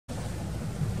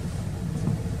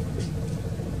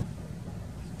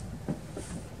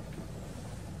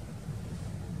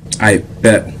I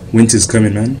bet winter's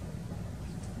coming, man.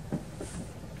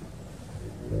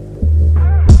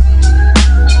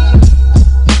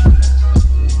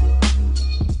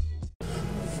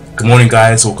 Good morning,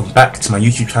 guys. Welcome back to my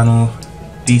YouTube channel,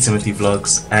 DTimothy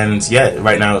Vlogs. And yeah,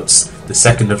 right now it's the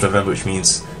 2nd of November, which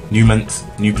means new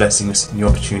month, new blessings, new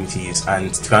opportunities.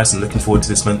 And to be honest, I'm looking forward to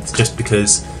this month just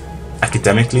because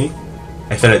academically,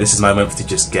 I feel like this is my month to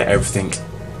just get everything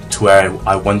to where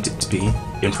I want it to be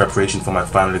in preparation for my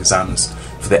final exams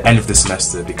for the end of the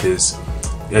semester. Because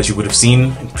as you would have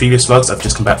seen in previous vlogs, I've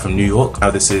just come back from New York. Now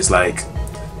this is like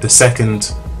the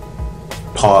second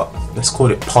part, let's call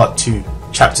it part 2,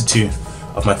 chapter 2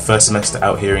 of my first semester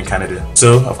out here in Canada.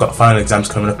 So I've got final exams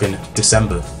coming up in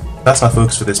December. That's my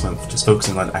focus for this month, just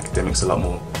focusing on academics a lot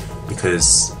more,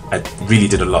 because I really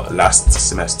did a lot last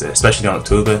semester, especially in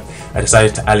October. I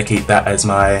decided to allocate that as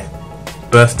my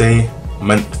birthday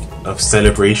month of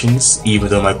celebrations, even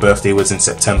though my birthday was in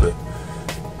September.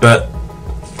 But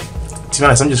to be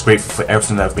honest, I'm just grateful for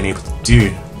everything that I've been able to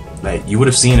do. Like, you would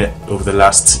have seen it over the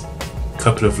last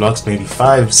couple of vlogs, maybe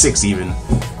 5, 6 even,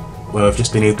 where I've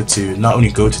just been able to not only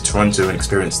go to Toronto and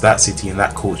experience that city and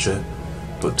that culture,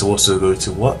 but to also go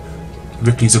to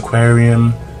Ripley's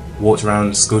Aquarium, walked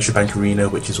around Scotiabank Arena,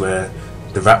 which is where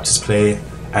the Raptors play,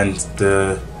 and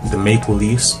the Maple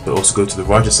Leafs, but also go to the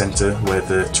Rogers Centre where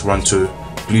the Toronto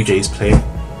Blue Jays play.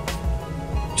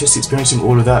 Just experiencing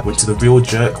all of that. Went to the Real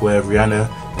Jerk where Rihanna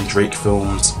and Drake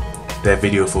filmed their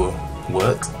video for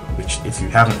Work, which if you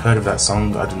haven't heard of that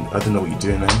song, I don't know what you're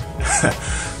doing, man.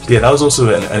 But yeah, that was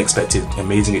also an unexpected,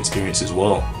 amazing experience as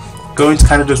well. Going to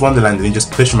Canada's Wonderland and then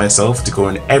just pushing myself to go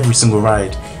on every single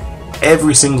ride,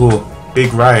 every single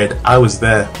big ride. I was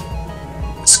there,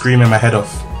 screaming my head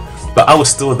off, but I was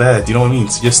still there. Do you know what I mean?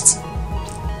 So just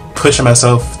pushing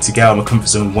myself to get out of my comfort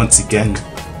zone once again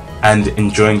and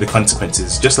enjoying the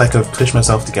consequences, just like I've pushed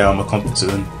myself to get out of my comfort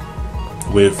zone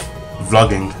with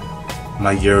vlogging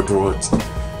my year abroad.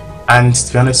 And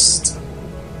to be honest,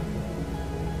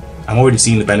 I'm already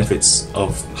seeing the benefits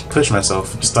of pushing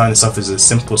myself, starting this off as a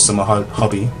simple summer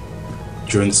hobby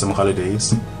during the summer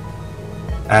holidays,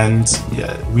 and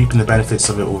yeah, reaping the benefits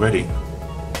of it already.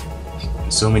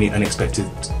 So many unexpected,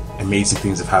 amazing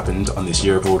things have happened on this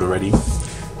year abroad already,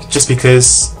 just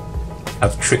because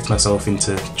I've tricked myself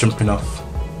into jumping off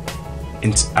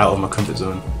out of my comfort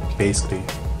zone, basically.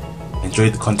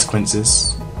 Enjoyed the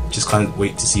consequences, just can't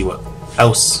wait to see what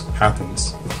else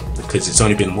happens, because it's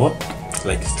only been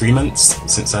like 3 months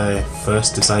since I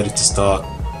first decided to start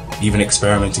even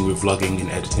experimenting with vlogging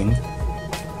and editing.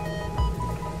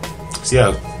 So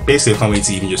yeah, basically I can't wait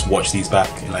to even just watch these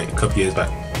back in like a couple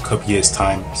years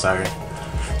time.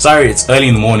 Sorry, it's early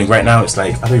in the morning right now. It's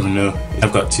like, I don't even know.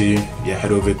 I've got to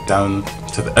head over down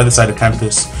to the other side of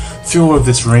campus through all of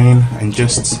this rain and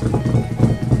just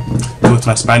go to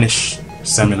my Spanish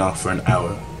seminar for an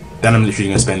hour. Then I'm literally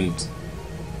going to spend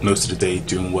most of the day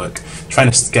doing work, trying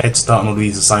to get a head start on all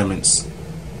these assignments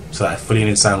so that I fully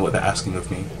understand what they're asking of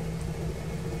me.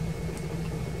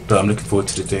 But I'm looking forward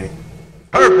to the day.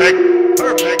 Perfect,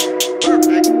 perfect,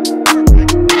 perfect.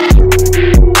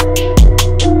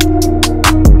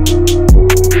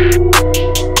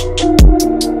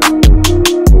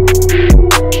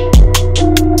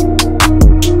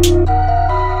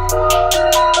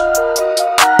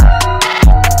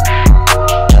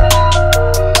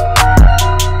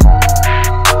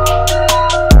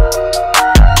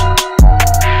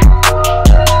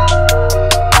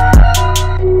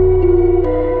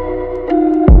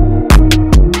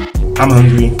 I'm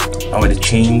hungry, I want to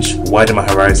change, widen my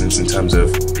horizons in terms of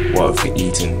what I've been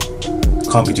eating.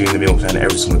 Can't be doing the meal plan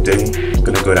every single day. I'm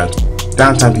gonna go down to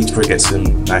downtown Peterborough, get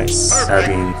some nice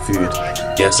Caribbean food.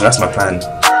 Yeah, so that's my plan.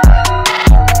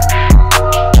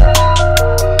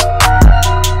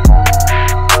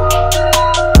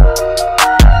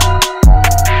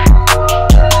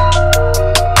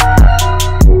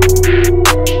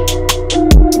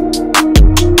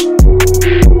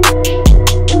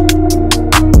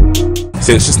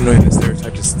 So it's just annoying that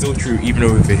stereotype is still true even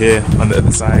over here on the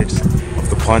other side of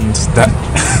the pond, that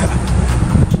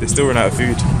they still run out of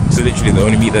food. So literally the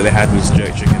only meat that they had was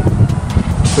jerk chicken.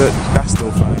 But that's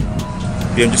still fine.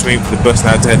 Yeah, I'm just waiting for the bus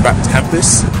now to head back to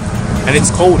campus. And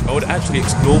it's cold. I would actually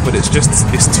explore, but it's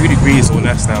 2 degrees or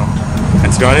less now.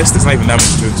 And to be honest, there's not even that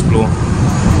much to explore.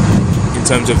 In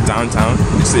terms of downtown,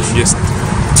 it's literally just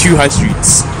 2 high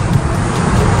streets.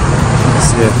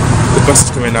 So yeah, the bus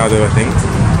is coming now though, I think.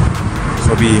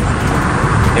 So I'll be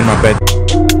in my bed.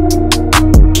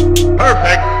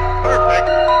 Perfect.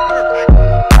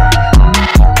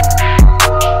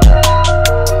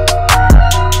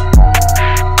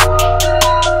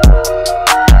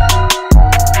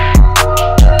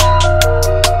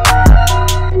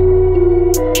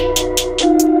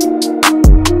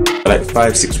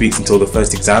 5-6 weeks until the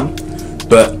first exam,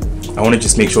 but I want to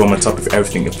just make sure I'm on top of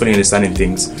everything and fully understanding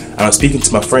things. And I was speaking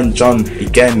to my friend John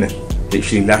again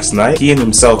literally last night. He and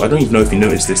himself, I don't even know if he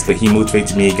noticed this, but he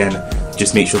motivated me again to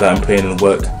just make sure that I'm putting in the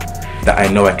work that I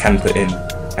know I can put in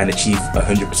and achieve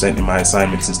 100% in my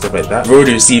assignments and stuff like that. I've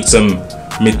already received some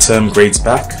midterm grades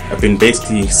back. I've been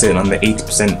basically sitting on the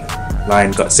 80%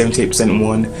 line, got 78% in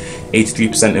one,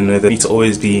 83% in another. I need to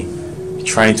always be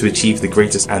trying to achieve the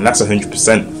greatest, and that's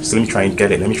 100%. So let me try and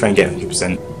get it. Let me try and get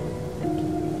 100%.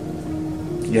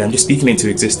 Yeah, I'm just speaking into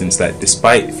existence that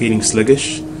despite feeling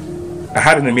sluggish, I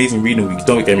had an amazing reading week,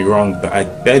 don't get me wrong, but I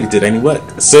barely did any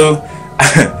work. So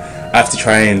I have to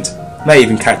try and not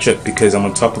even catch up because I'm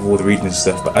on top of all the reading and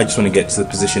stuff, but I just want to get to the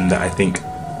position that I think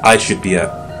I should be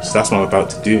at. So that's what I'm about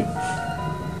to do.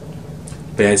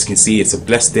 But as you can see, it's a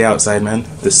blessed day outside, man.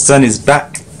 The sun is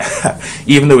back.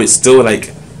 Even though it's still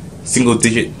like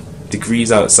single-digit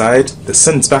degrees outside, the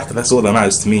sun's back. That's all that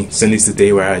matters to me. Sunday's the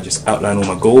day where I just outline all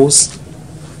my goals,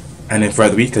 and then throughout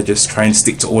the week I just try and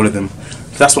stick to all of them.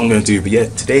 So that's what I'm going to do. But yeah,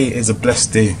 today is a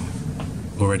blessed day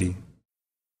already.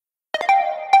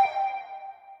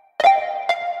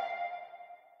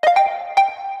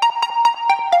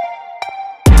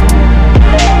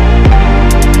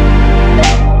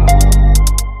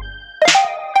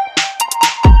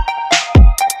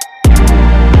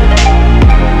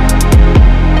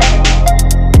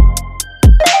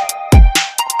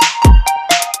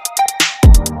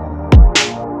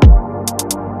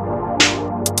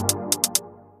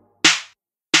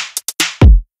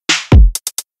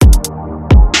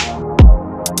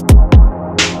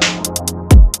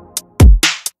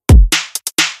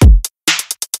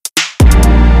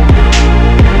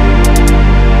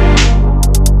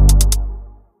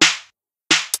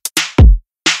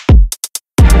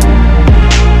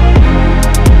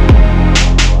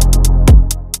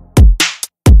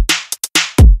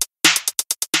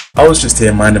 I was just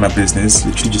here minding my business,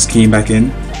 literally just came back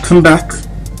in, come back,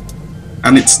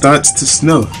 and it starts to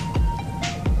snow.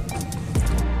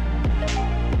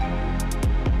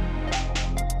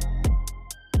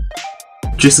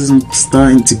 Just as I'm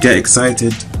starting to get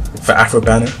excited for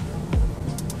Afro-Banner,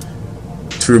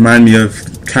 to remind me of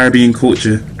Caribbean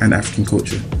culture and African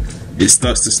culture, it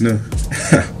starts to snow.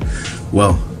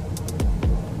 Well,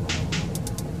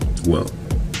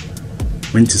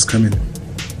 winter's coming.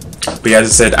 But yeah, as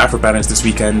I said, Afro-Banner is this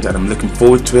weekend and I'm looking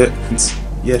forward to it. And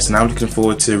yes, now I'm looking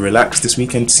forward to relax this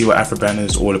weekend to see what Afro-Banner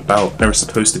is all about. There was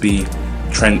supposed to be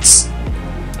Trent's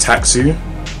TAXU,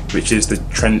 which is the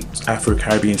Trent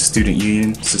Afro-Caribbean Student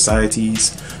Union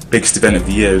Society's biggest event of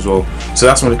the year as well. So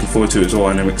that's what I'm looking forward to as well,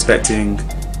 and I'm expecting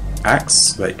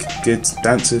acts, like good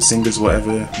dancers, singers,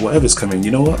 whatever's coming.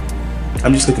 You know what?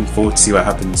 I'm just looking forward to see what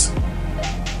happens.